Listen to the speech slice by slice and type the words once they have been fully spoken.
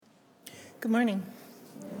Good morning.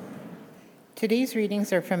 Today's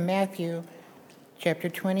readings are from Matthew chapter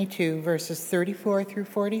 22, verses 34 through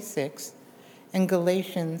 46, and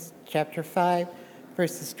Galatians chapter 5,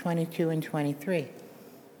 verses 22 and 23.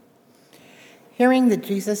 Hearing that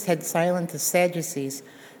Jesus had silenced the Sadducees,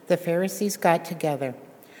 the Pharisees got together.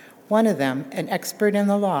 One of them, an expert in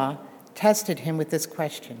the law, tested him with this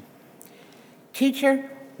question: "Teacher,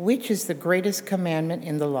 which is the greatest commandment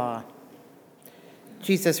in the law?"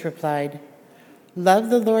 Jesus replied, "Love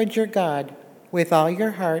the Lord your God with all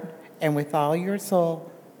your heart and with all your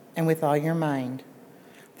soul and with all your mind.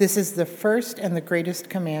 This is the first and the greatest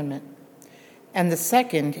commandment. And the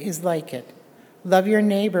second is like it: love your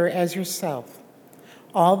neighbor as yourself.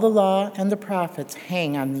 All the law and the prophets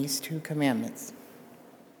hang on these two commandments."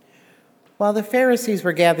 While the Pharisees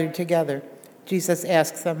were gathered together, Jesus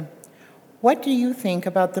asked them, "What do you think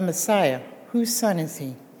about the Messiah? Whose son is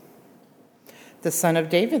he?" "The son of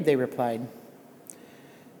David," they replied.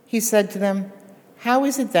 He said to them, "How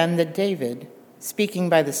is it then that David, speaking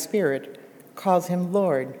by the Spirit, calls him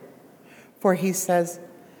Lord? For he says,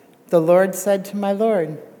 'The Lord said to my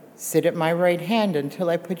Lord, sit at my right hand until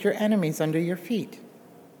I put your enemies under your feet.'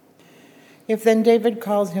 If then David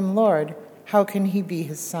calls him Lord, how can he be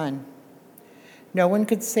his son?" No one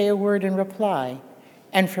could say a word in reply,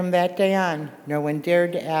 and from that day on, no one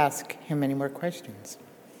dared to ask him any more questions.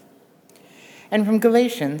 And from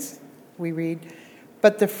Galatians, we read,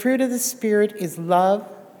 "But the fruit of the Spirit is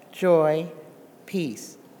love, joy,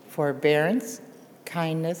 peace, forbearance,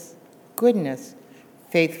 kindness, goodness,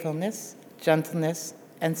 faithfulness, gentleness,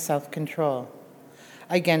 and self-control.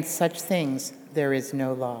 Against such things there is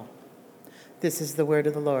no law." This is the word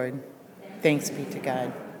of the Lord. Thanks be to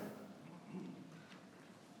God.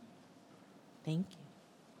 Thank you.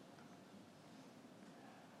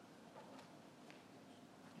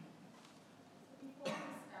 Before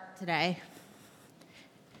we start today,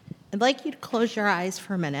 I'd like you to close your eyes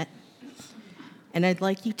for a minute, and I'd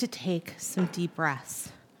like you to take some deep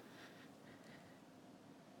breaths.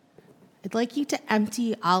 I'd like you to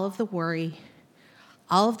empty all of the worry,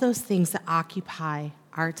 all of those things that occupy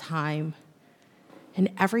our time, and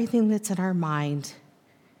everything that's in our mind,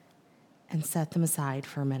 and set them aside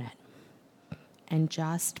for a minute. And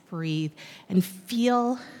just breathe and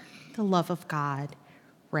feel the love of God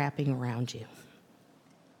wrapping around you.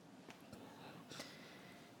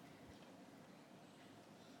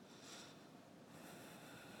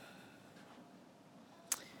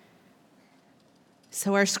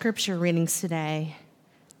 So our scripture readings today,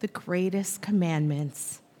 the greatest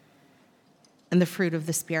commandments and the fruit of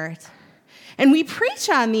the Spirit. And we preach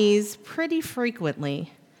on these pretty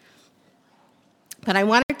frequently. But I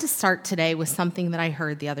wanted to start today with something that I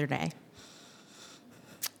heard the other day.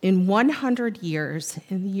 In 100 years,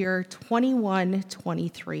 in the year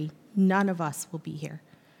 2123, none of us will be here.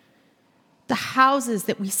 The houses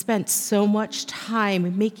that we spent so much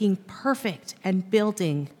time making perfect and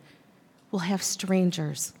building will have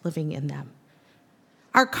strangers living in them.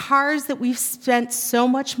 Our cars that we've spent so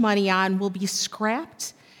much money on will be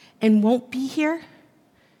scrapped and won't be here.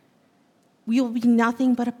 We will be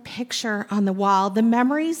nothing but a picture on the wall, the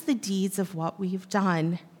memories, the deeds of what we've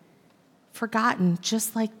done, forgotten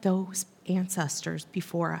just like those ancestors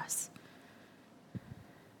before us.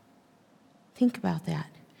 Think about that.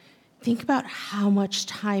 Think about how much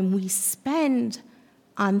time we spend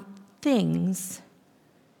on things,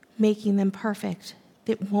 making them perfect,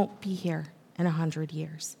 that won't be here in 100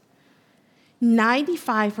 years.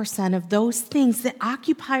 95% of those things that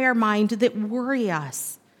occupy our mind, that worry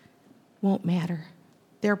us, won't matter.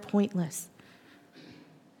 They're pointless.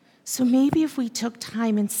 So maybe if we took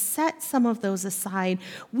time and set some of those aside,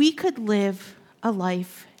 we could live a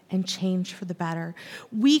life and change for the better.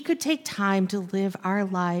 We could take time to live our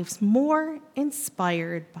lives more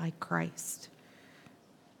inspired by Christ.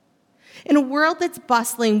 In a world that's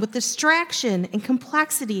bustling with distraction and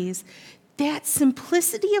complexities, that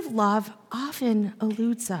simplicity of love often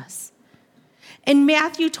eludes us. In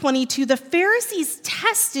Matthew 22, the Pharisees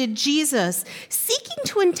tested Jesus, seeking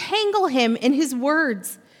to entangle him in his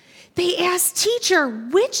words. They asked, "Teacher,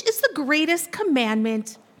 which is the greatest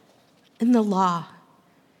commandment in the law?"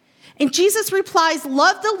 And Jesus replies,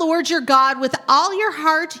 "Love the Lord your God with all your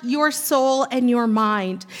heart, your soul, and your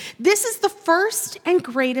mind. This is the first and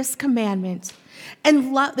greatest commandment.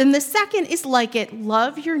 And the second is like it: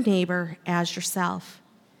 love your neighbor as yourself."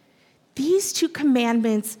 These two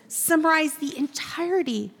commandments summarize the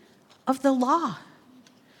entirety of the law.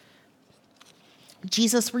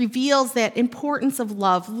 Jesus reveals that importance of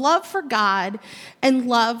love for God and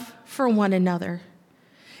love for one another.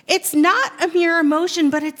 It's not a mere emotion,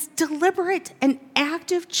 but it's deliberate and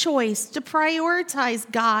active choice to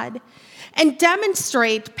prioritize God and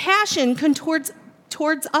demonstrate passion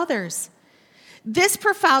towards others. This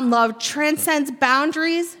profound love transcends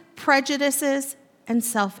boundaries, prejudices, and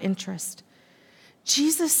self-interest.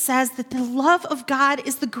 Jesus says that the love of God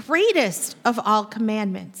is the greatest of all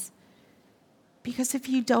commandments. Because if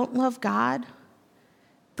you don't love God,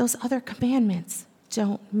 those other commandments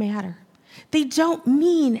don't matter. They don't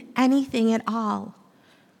mean anything at all.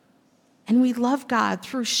 And we love God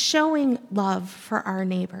through showing love for our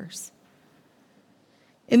neighbors.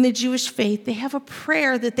 In the Jewish faith, they have a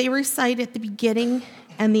prayer that they recite at the beginning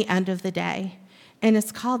and the end of the day. And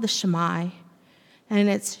it's called the Shema. And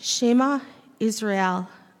it's Shema Israel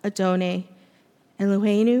Adonai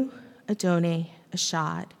Eloheinu Adonai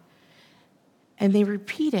Echad. And they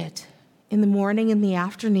repeat it in the morning and the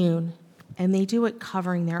afternoon, and they do it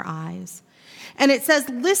covering their eyes. And it says,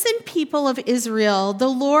 "Listen, people of Israel, the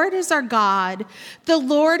Lord is our God. The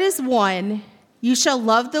Lord is one. You shall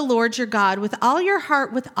love the Lord your God with all your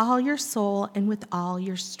heart, with all your soul, and with all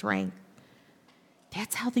your strength."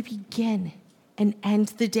 That's how they begin and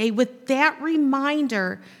end the day, with that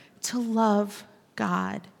reminder to love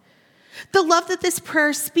God. The love that this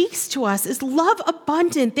prayer speaks to us is love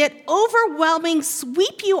abundant, that overwhelming,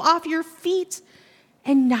 sweep you off your feet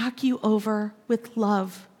and knock you over with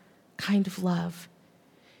love kind of love.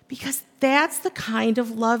 Because that's the kind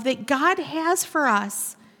of love that God has for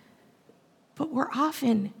us. But we're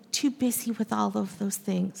often too busy with all of those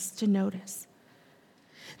things to notice.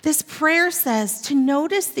 This prayer says to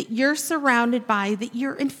notice that you're surrounded by, that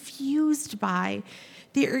you're infused by,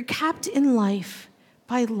 that you're kept in life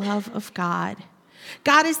by love of God.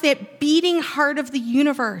 God is that beating heart of the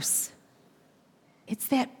universe. It's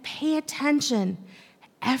that pay attention,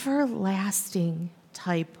 everlasting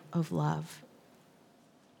type of love.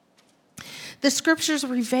 The scriptures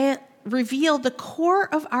reveal the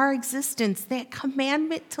core of our existence, that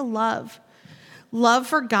commandment to love. Love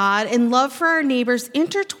for God and love for our neighbors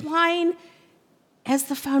intertwine as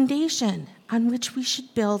the foundation on which we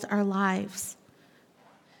should build our lives.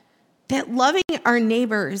 That loving our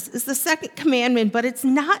neighbors is the second commandment, but it's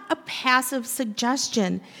not a passive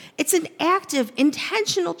suggestion. It's an active,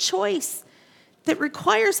 intentional choice that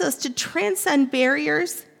requires us to transcend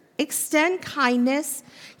barriers, extend kindness,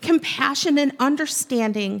 compassion, and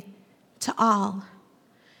understanding to all.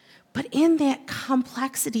 But in that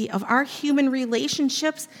complexity of our human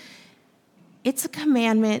relationships, it's a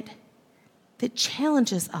commandment that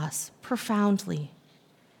challenges us profoundly.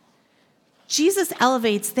 Jesus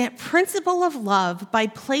elevates that principle of love by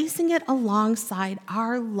placing it alongside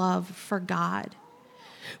our love for God.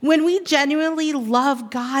 When we genuinely love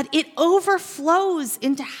God, it overflows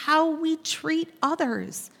into how we treat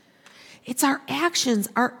others. It's our actions,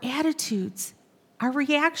 our attitudes, our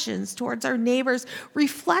reactions towards our neighbors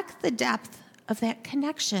reflect the depth of that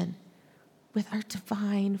connection with our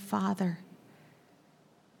divine Father.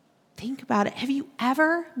 Think about it. Have you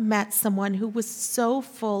ever met someone who was so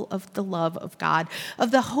full of the love of God, of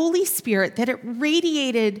the Holy Spirit, that it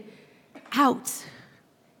radiated out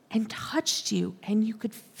and touched you, and you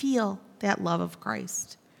could feel that love of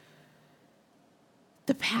Christ?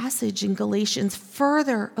 The passage in Galatians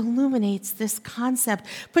further illuminates this concept,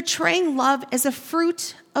 portraying love as a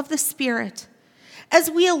fruit of the Spirit. As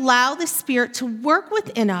we allow the Spirit to work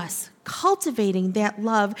within us, cultivating that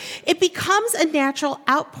love, it becomes a natural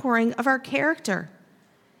outpouring of our character.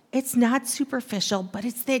 It's not superficial, but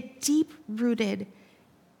it's that deep-rooted,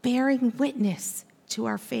 bearing witness to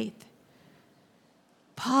our faith.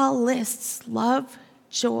 Paul lists love,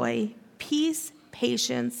 joy, peace,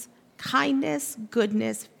 patience, kindness,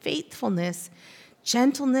 goodness, faithfulness,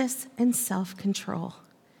 gentleness, and self-control.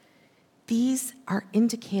 These are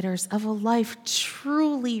indicators of a life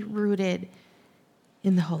truly rooted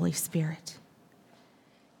in the Holy Spirit.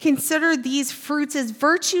 Consider these fruits as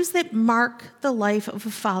virtues that mark the life of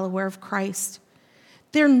a follower of Christ.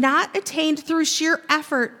 They're not attained through sheer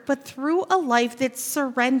effort, but through a life that's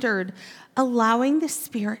surrendered, allowing the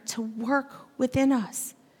Spirit to work within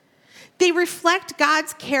us. They reflect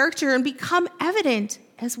God's character and become evident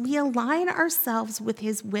as we align ourselves with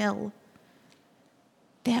His will.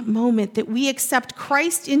 That moment that we accept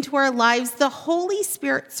Christ into our lives, the Holy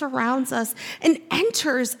Spirit surrounds us and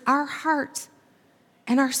enters our heart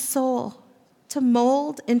and our soul to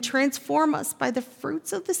mold and transform us by the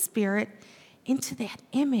fruits of the Spirit into that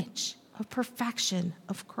image of perfection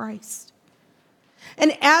of Christ.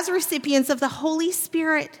 And as recipients of the Holy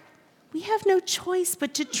Spirit, we have no choice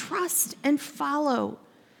but to trust and follow.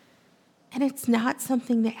 And it's not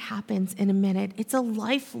something that happens in a minute. It's a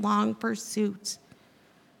lifelong pursuit.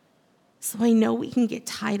 So I know we can get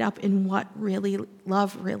tied up in what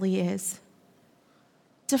love really is.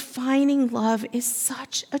 Defining love is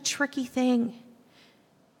such a tricky thing.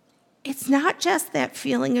 It's not just that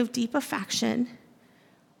feeling of deep affection,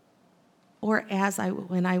 or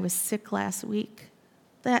when I was sick last week,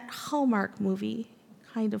 that Hallmark movie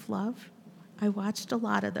kind of love. I watched a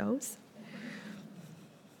lot of those.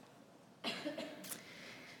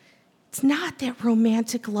 It's not that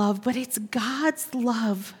romantic love, but it's God's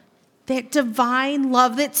love, that divine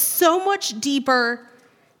love that's so much deeper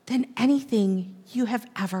than anything you have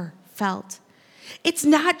ever felt. It's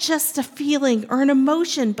not just a feeling or an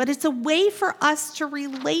emotion, but it's a way for us to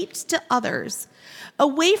relate to others, a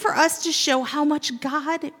way for us to show how much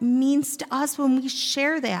God means to us when we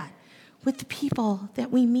share that with the people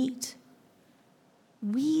that we meet.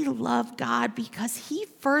 We love God because he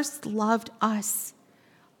first loved us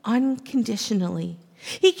unconditionally.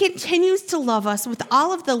 He continues to love us with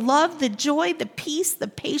all of the love, the joy, the peace, the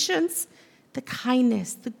patience, the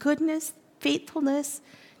kindness, the goodness, faithfulness,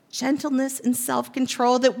 gentleness, and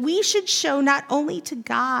self-control that we should show not only to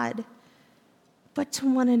God, but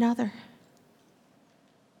to one another.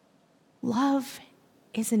 Love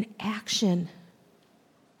is an action.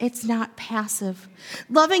 It's not passive.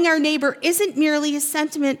 Loving our neighbor isn't merely a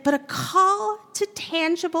sentiment, but a call to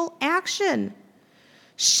tangible action.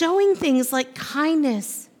 Showing things like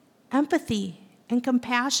kindness, empathy, and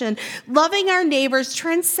compassion. Loving our neighbors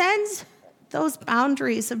transcends those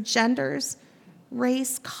boundaries of genders,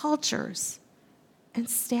 race, cultures, and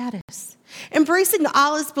status. Embracing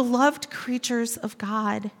all as beloved creatures of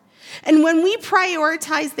God. And when we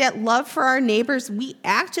prioritize that love for our neighbors, we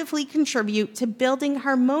actively contribute to building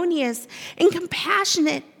harmonious and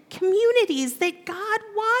compassionate communities that God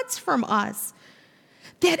wants from us.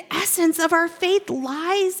 That essence of our faith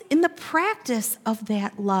lies in the practice of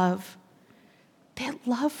that love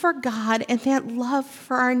for God and that love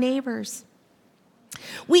for our neighbors.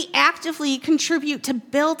 We actively contribute to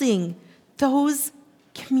building those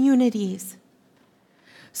communities.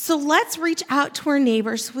 So let's reach out to our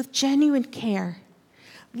neighbors with genuine care.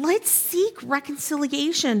 Let's seek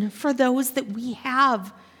reconciliation for those that we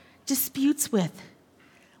have disputes with.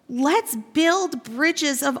 Let's build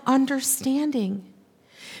bridges of understanding.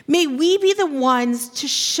 May we be the ones to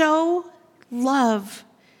show love,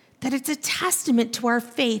 that it's a testament to our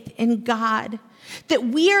faith in God, that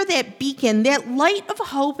we are that beacon, that light of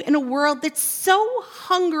hope in a world that's so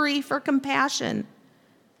hungry for compassion.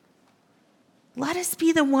 Let us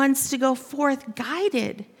be the ones to go forth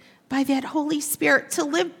guided by that Holy Spirit, to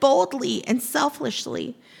live boldly and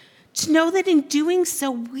selflessly, to know that in doing so,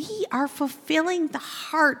 we are fulfilling the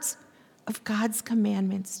heart of God's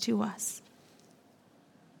commandments to us.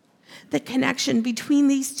 The connection between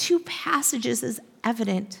these two passages is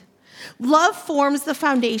evident. Love forms the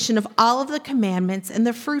foundation of all of the commandments, and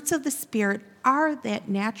the fruits of the Spirit are that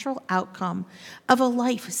natural outcome of a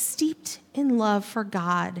life steeped in love for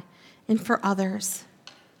God and for others.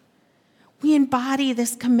 We embody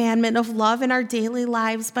this commandment of love in our daily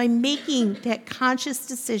lives by making that conscious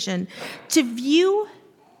decision to view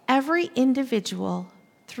every individual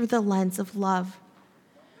through the lens of love.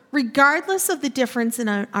 Regardless of the difference in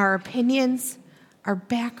our opinions, our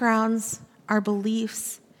backgrounds, our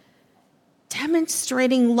beliefs,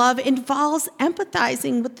 demonstrating love involves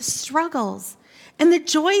empathizing with the struggles and the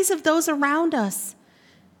joys of those around us.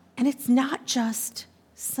 And it's not just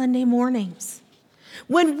Sunday mornings.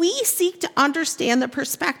 When we seek to understand the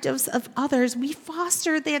perspectives of others, we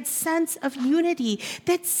foster that sense of unity,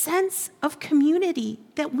 that sense of community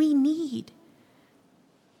that we need.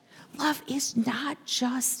 Love is not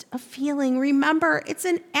just a feeling. Remember, it's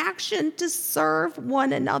an action to serve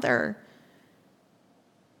one another.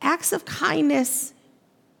 Acts of kindness,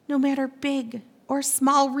 no matter big or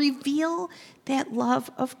small, reveal that love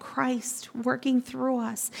of Christ working through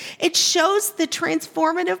us. It shows the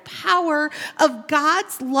transformative power of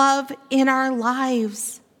God's love in our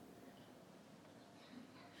lives.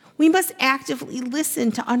 We must actively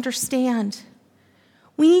listen to understand.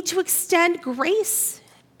 We need to extend grace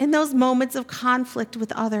in those moments of conflict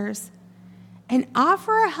with others and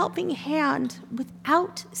offer a helping hand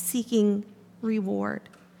without seeking reward.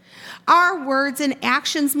 Our words and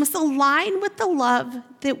actions must align with the love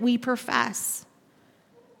that we profess.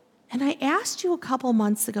 And I asked you a couple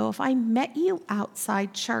months ago, if I met you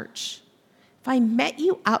outside church, if I met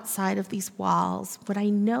you outside of these walls, would I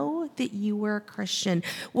know that you were a Christian?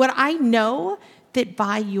 Would I know that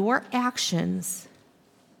by your actions,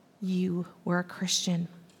 you were a Christian?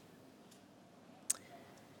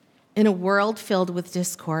 In a world filled with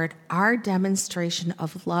discord, our demonstration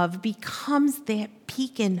of love becomes that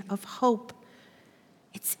beacon of hope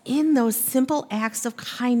It's in those simple acts of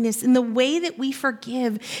kindness, in the way that we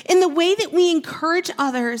forgive, in the way that we encourage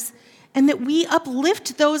others, and that we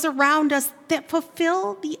uplift those around us that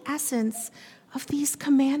fulfill the essence of these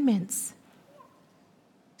commandments.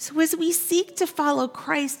 So as we seek to follow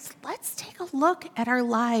Christ, let's take a look at our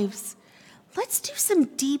lives. Let's do some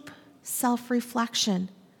deep self-reflection.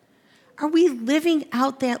 Are we living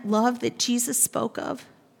out that love that Jesus spoke of?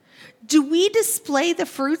 Do we display the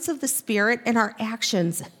fruits of the Spirit in our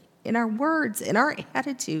actions, in our words, in our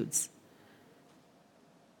attitudes?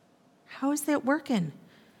 How is that working?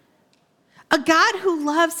 A God who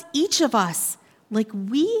loves each of us like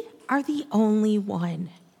we are the only one.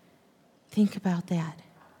 Think about that.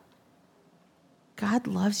 God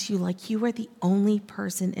loves you like you are the only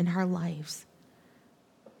person in our lives.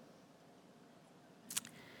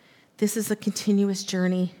 This is a continuous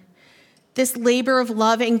journey. This labor of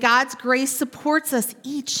love and God's grace supports us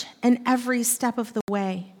each and every step of the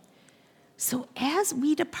way. So as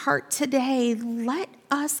we depart today, let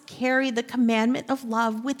us carry the commandment of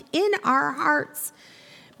love within our hearts.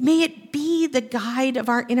 May it be the guide of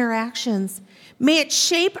our interactions. May it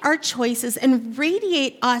shape our choices and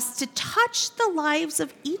radiate us to touch the lives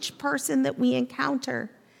of each person that we encounter.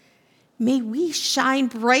 May we shine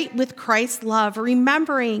bright with Christ's love,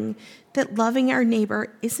 remembering that loving our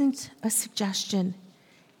neighbor isn't a suggestion.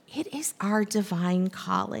 It is our divine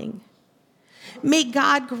calling. May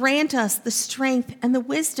God grant us the strength and the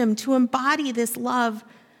wisdom to embody this love,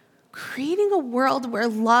 creating a world where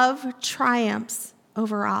love triumphs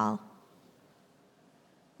over all.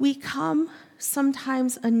 We come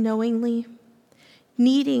sometimes unknowingly,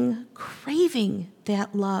 needing, craving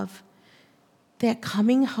that love, that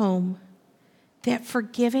coming home, that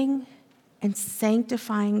forgiving and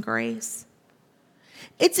sanctifying grace.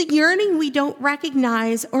 It's a yearning we don't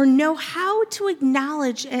recognize or know how to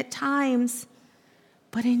acknowledge at times,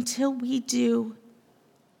 but until we do,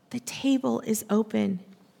 the table is open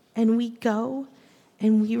and we go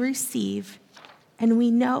and we receive and we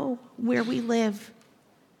know where we live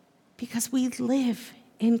because we live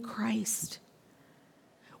in Christ.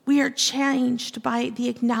 We are changed by the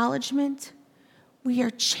acknowledgement. We are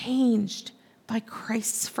changed by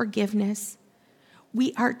Christ's forgiveness.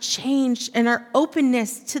 We are changed in our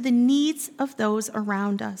openness to the needs of those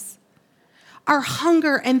around us. Our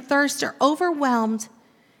hunger and thirst are overwhelmed,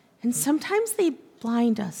 and sometimes they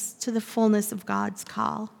blind us to the fullness of God's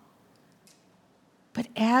call. But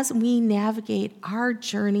as we navigate our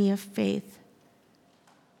journey of faith,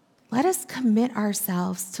 let us commit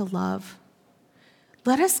ourselves to love.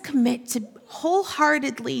 Let us commit to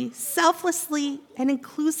wholeheartedly, selflessly, and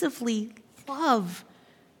inclusively love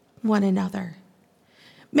one another.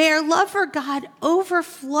 May our love for God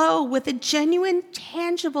overflow with a genuine,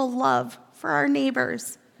 tangible love for our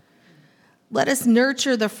neighbors. Let us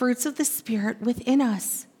nurture the fruits of the Spirit within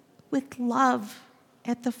us with love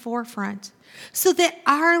at the forefront so that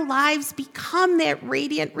our lives become that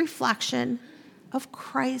radiant reflection of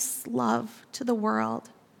Christ's love to the world.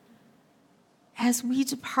 As we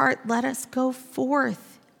depart, let us go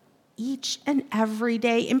forth each and every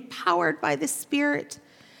day, empowered by the Spirit,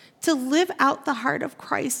 to live out the heart of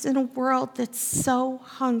Christ in a world that's so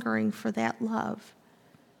hungering for that love.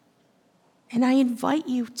 And I invite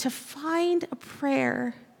you to find a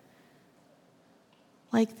prayer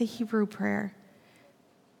like the Hebrew prayer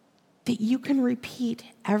that you can repeat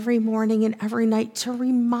every morning and every night to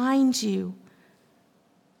remind you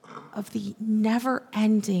of the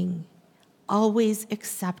never-ending, always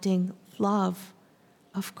accepting love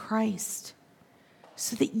of Christ,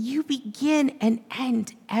 so that you begin and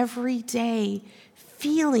end every day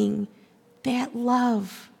feeling that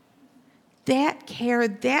love, that care,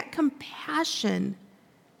 that compassion,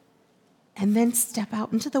 and then step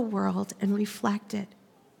out into the world and reflect it.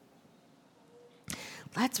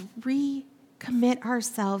 Let's recommit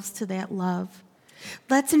ourselves to that love.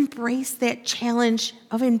 Let's embrace that challenge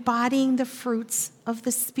of embodying the fruits of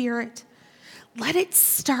the Spirit. Let it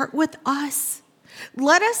start with us.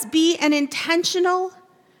 Let us be an intentional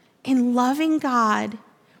and loving God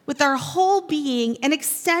with our whole being and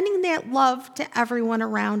extending that love to everyone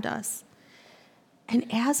around us. And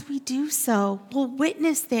as we do so, we'll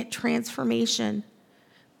witness that transformation,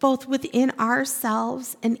 both within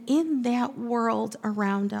ourselves and in that world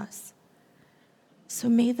around us. So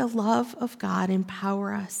may the love of God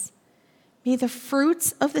empower us. May the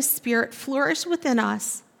fruits of the Spirit flourish within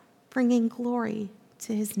us, bringing glory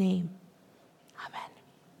to his name. Amen.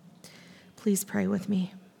 Please pray with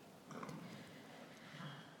me.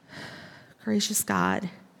 Gracious God,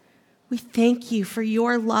 we thank you for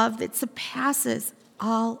your love that surpasses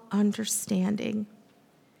all understanding.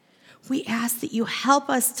 We ask that you help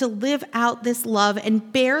us to live out this love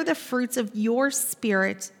and bear the fruits of your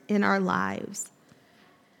Spirit in our lives.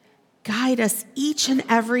 Guide us each and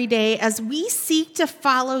every day as we seek to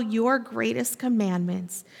follow your greatest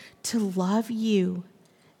commandments, to love you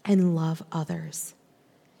and love others.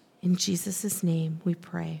 In Jesus' name we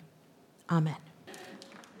pray. Amen.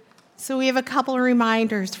 So we have a couple of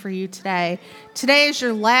reminders for you today. Today is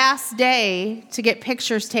your last day to get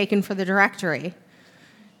pictures taken for the directory.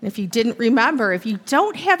 And if you didn't remember, if you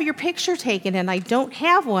don't have your picture taken, and I don't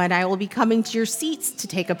have one, I will be coming to your seats to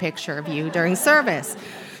take a picture of you during service.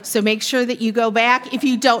 So make sure that you go back. If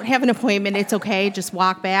you don't have an appointment, it's okay. Just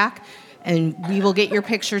walk back, and we will get your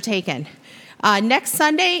picture taken. Next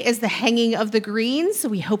Sunday is the hanging of the greens, so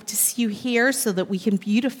we hope to see you here so that we can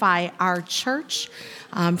beautify our church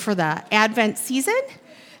for the Advent season.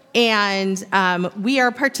 And we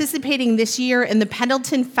are participating this year in the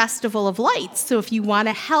Pendleton Festival of Lights. So if you want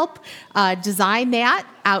to help design that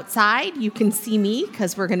outside, you can see me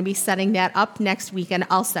because we're going to be setting that up next weekend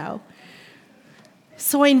also.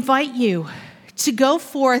 So I invite you to go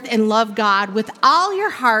forth and love God with all your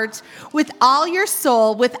heart, with all your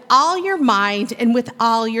soul, with all your mind, and with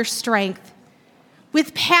all your strength.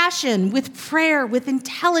 With passion, with prayer, with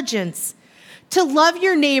intelligence. To love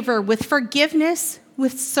your neighbor with forgiveness,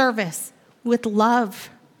 with service, with love.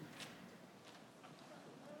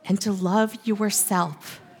 And to love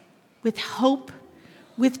yourself with hope,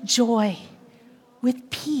 with joy, with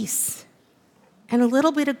peace, and a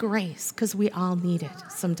little bit of grace, because we all need it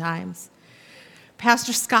sometimes.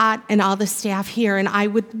 Pastor Scott and all the staff here, and I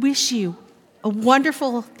would wish you a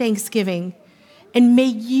wonderful Thanksgiving, and may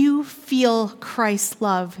you feel Christ's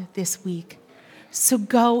love this week. So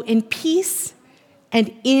go in peace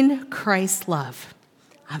and in Christ's love.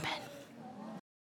 Amen.